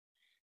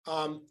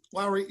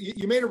Lauri,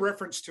 you made a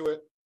reference to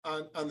it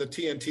on the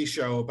TNT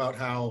show about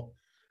how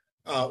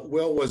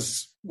Will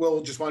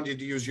just wanted you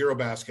to use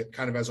Eurobasket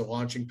kind of as a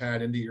launching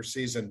pad into your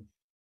season.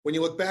 When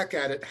you look back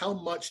at it, how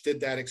much did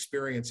that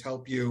experience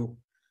help you?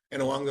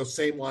 And along those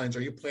same lines,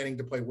 are you planning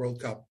to play World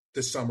Cup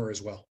this summer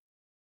as well?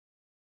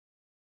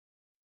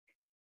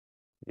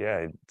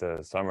 Yeah, the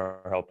summer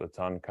helped a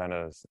ton, kind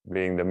of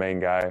being the main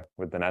guy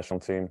with the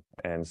national team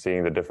and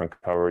seeing the different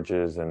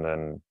coverages, and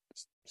then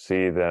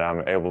see that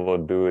I'm able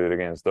to do it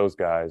against those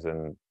guys.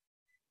 And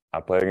I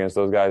played against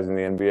those guys in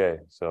the NBA.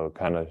 So it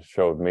kind of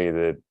showed me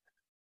that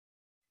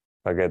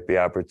if I get the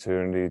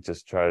opportunity,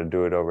 just try to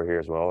do it over here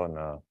as well.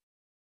 And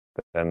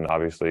then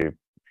obviously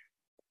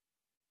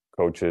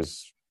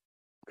coaches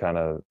kind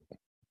of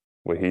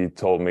what he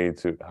told me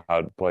to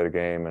how to play the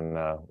game, and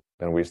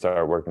then we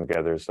started working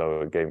together.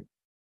 So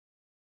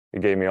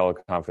it gave me all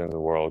the confidence in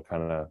the world.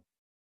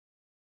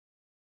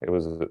 It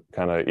was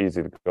kind of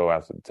easy to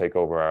take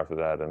over after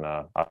that. And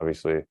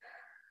obviously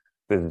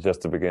this is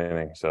just the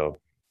beginning. So,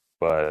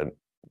 but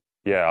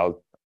yeah,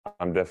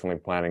 I'm definitely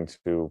planning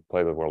to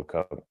play the World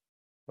Cup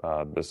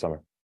this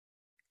summer.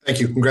 Thank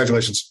you.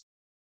 Congratulations.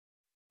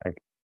 Thank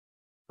you.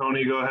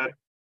 Tony, go ahead.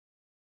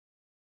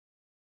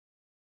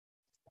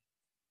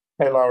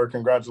 Hey, Lauri,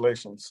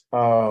 congratulations.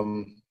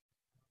 How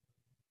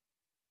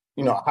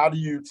do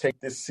you take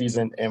this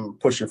season and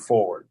push it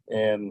forward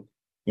and,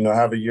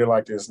 have a year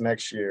like this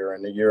next year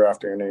and the year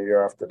after and the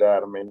year after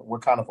that? I mean,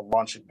 what kind of a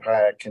launching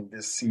pad can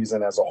this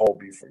season as a whole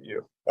be for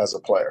you as a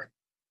player?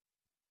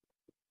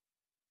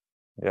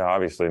 Yeah,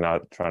 obviously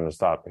not trying to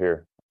stop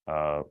here.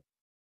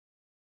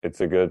 It's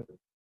a good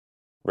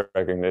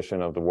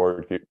recognition of the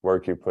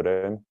work you put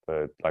in,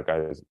 but like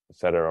I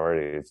said it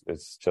already,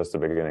 it's just the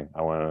beginning.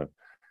 I want to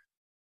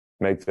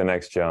make the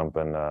next jump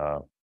and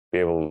be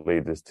able to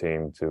lead this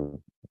team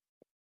to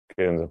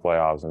get into the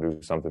playoffs and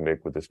do something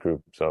big with this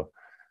group. So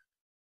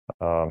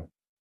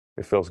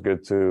it feels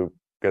good to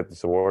get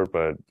this award,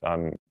 but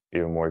I'm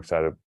even more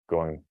excited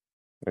going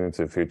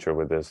into the future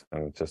with this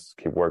and just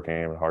keep working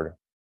even harder.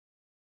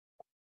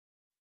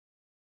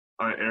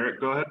 All right, Eric,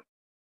 go ahead.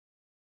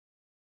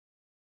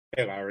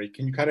 Hey, Lauri,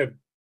 can you kind of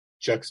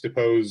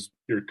juxtapose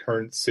your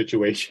current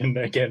situation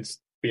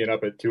against being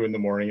up at 2 a.m.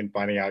 and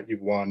finding out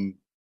you've won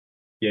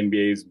the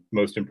NBA's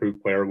Most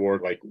Improved Player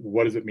award? Like,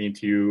 what does it mean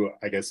to you,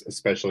 I guess,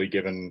 especially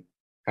given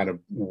kind of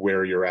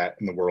where you're at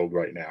in the world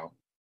right now?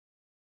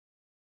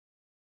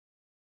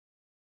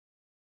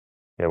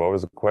 Yeah, what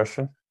was the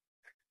question?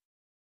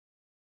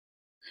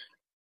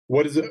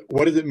 What does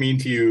it mean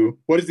to you?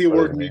 What does the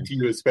award mean to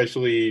you,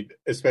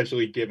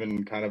 especially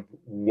given kind of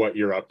what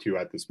you're up to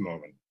at this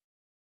moment?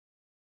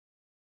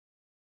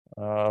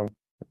 For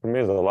me,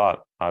 it's a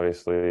lot.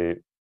 Obviously,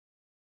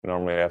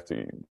 normally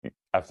after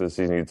the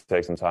season, you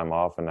take some time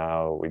off, and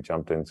now we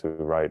jumped into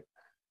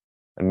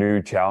a new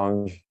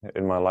challenge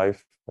in my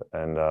life,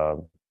 and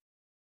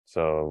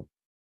so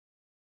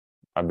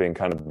I've been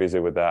kind of busy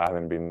with that. I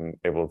haven't been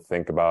able to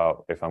think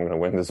about if I'm going to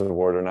win this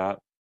award or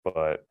not,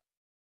 but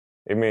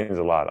it means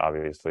a lot,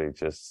 obviously.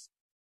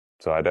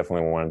 So I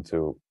definitely wanted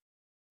to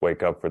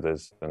wake up for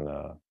this and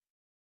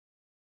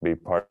be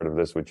part of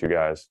this with you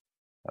guys.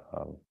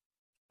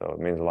 So it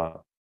means a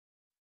lot.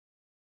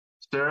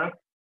 Sarah?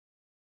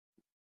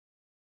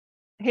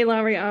 Hey,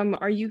 Lauri,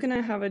 are you going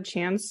to have a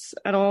chance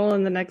at all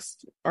in the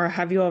next, or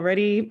have you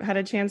already had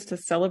a chance to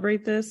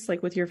celebrate this,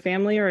 like with your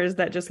family, or is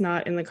that just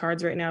not in the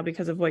cards right now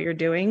because of what you're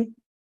doing?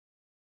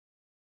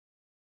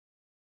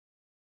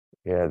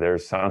 Yeah,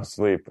 there's sound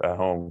sleep at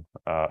home.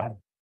 I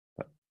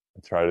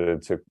try to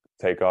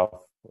take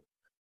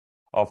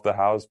off the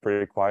house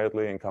pretty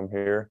quietly and come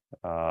here.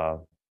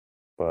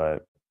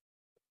 But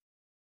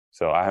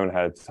so I haven't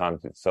had time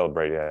to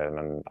celebrate yet,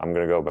 and I'm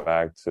going to go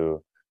back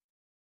to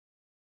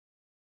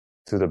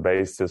the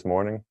base this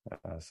morning.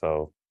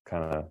 So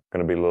kind of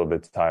going to be a little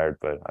bit tired,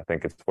 but I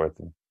think it's worth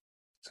it.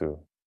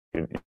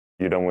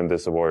 You don't win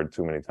this award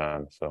too many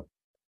times, so.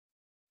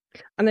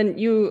 And then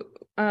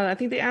I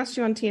think they asked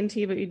you on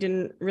TNT, but you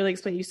didn't really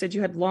explain. You said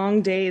you had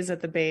long days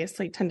at the base,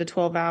 like 10 to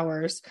 12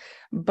 hours.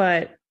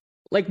 But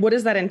like, what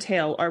does that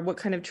entail? Or what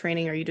kind of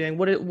training are you doing?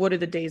 What do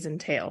the days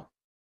entail?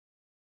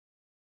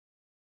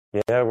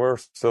 Yeah, we're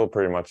still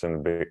pretty much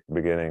in the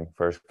beginning.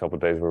 First couple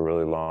of days were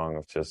really long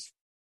of just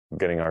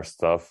getting our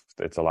stuff.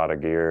 It's a lot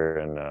of gear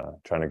and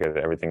trying to get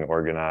everything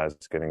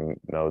organized, getting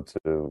know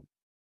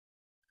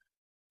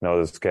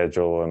the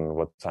schedule and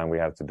what time we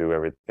have to do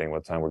everything,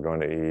 what time we're going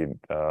to eat.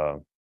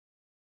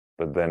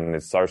 But then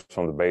it starts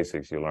from the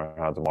basics. You learn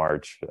how to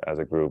march as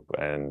a group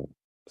and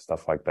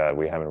stuff like that.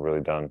 We haven't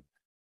really done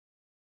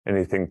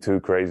anything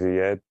too crazy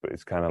yet, but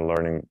it's kind of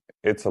learning.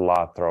 It's a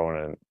lot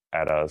thrown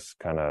at us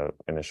kind of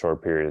in a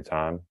short period of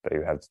time that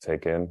you have to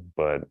take in.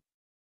 But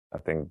I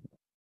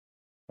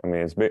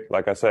mean, it's been,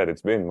 like I said,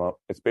 it's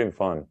been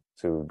fun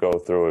to go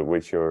through it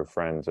with your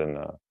friends and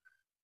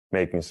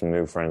making some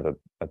new friends at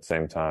the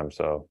same time.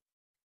 So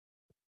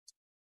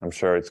I'm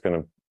sure it's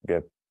going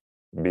to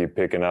be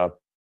picking up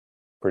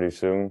pretty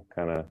soon.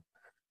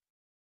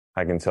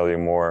 I can tell you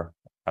more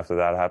after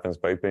that happens,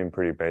 but it's been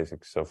pretty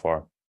basic so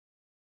far.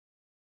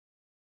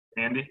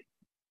 Andy?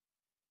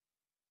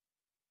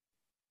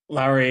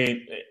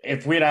 Lauri,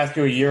 if we'd asked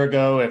you a year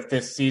ago if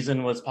this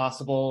season was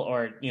possible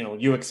or,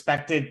 you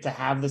expected to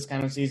have this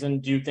kind of season,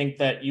 do you think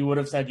that you would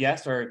have said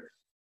yes, or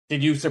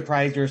did you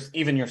surprise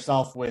even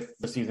yourself with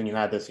the season you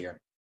had this year?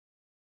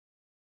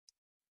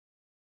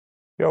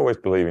 You always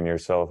believe in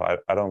yourself.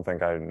 I don't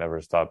think I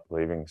never stopped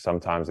believing.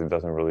 Sometimes it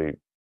doesn't really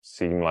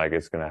seem like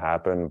it's going to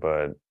happen,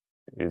 but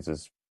you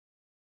just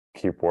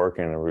keep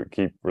working and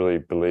keep really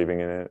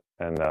believing in it.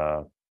 And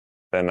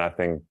then I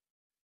think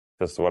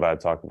just what I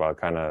talked about,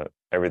 kind of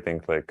everything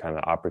clicked, kind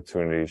of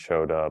opportunity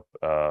showed up.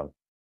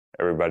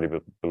 Everybody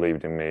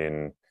believed in me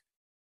in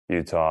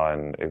Utah,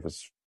 and it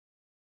was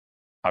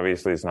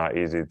obviously it's not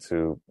easy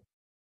to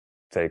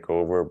take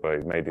over, but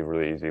it made it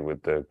really easy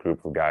with the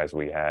group of guys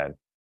we had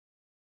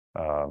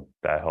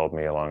that helped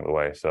me along the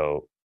way.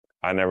 So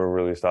I never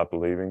really stopped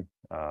believing,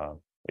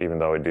 even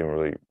though it didn't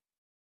really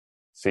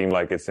seem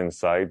like it's in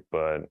sight.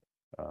 But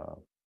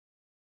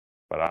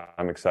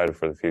I'm excited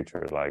for the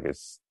future. Like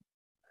it's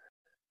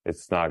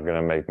not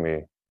gonna make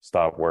me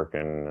stop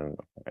working and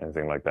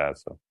anything like that.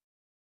 So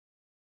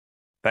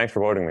thanks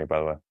for voting me, by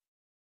the way.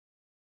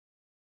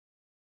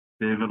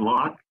 David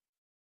Locke?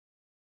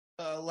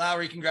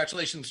 Lauri,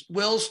 congratulations.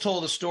 Will's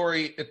told a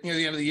story near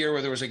the end of the year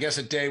where there was, I guess,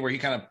 a day where he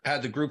kind of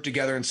had the group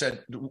together and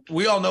said,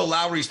 we all know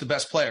Lauri's the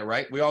best player,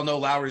 right? We all know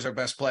Lauri's our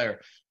best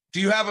player.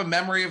 Do you have a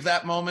memory of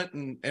that moment,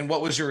 and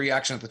what was your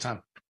reaction at the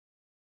time?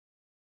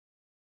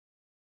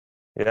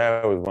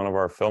 Yeah, it was one of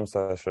our film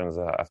sessions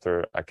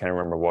after, I can't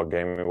remember what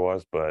game it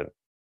was, but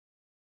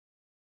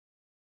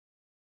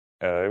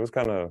it was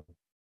kind of,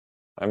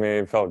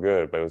 it felt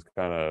good, but it was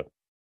kind of,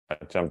 I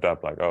jumped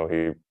up like, oh,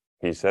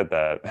 he said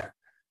that.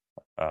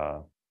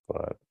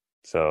 But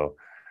so,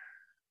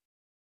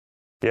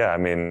 yeah,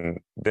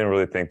 didn't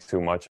really think too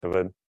much of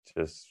it.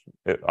 Just,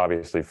 it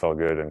obviously felt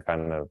good and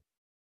kind of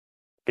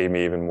gave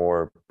me even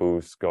more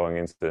boost going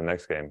into the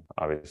next game,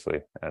 obviously.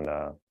 And,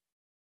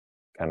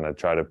 kind of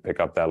try to pick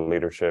up that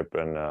leadership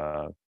and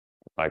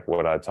like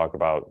what I talk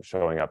about,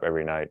 showing up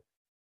every night.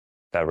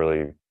 That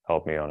really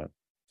helped me on it.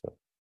 So.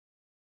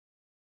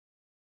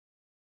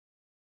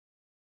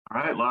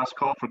 All right, last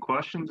call for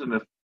questions, and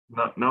if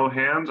no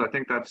hands, I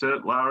think that's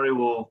it. Lauri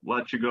will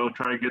let you go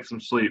try to get some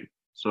sleep.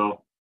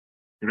 So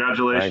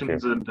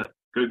congratulations and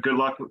good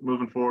luck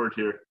moving forward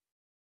here.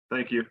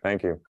 Thank you.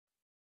 Thank you.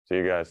 See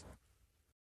you guys.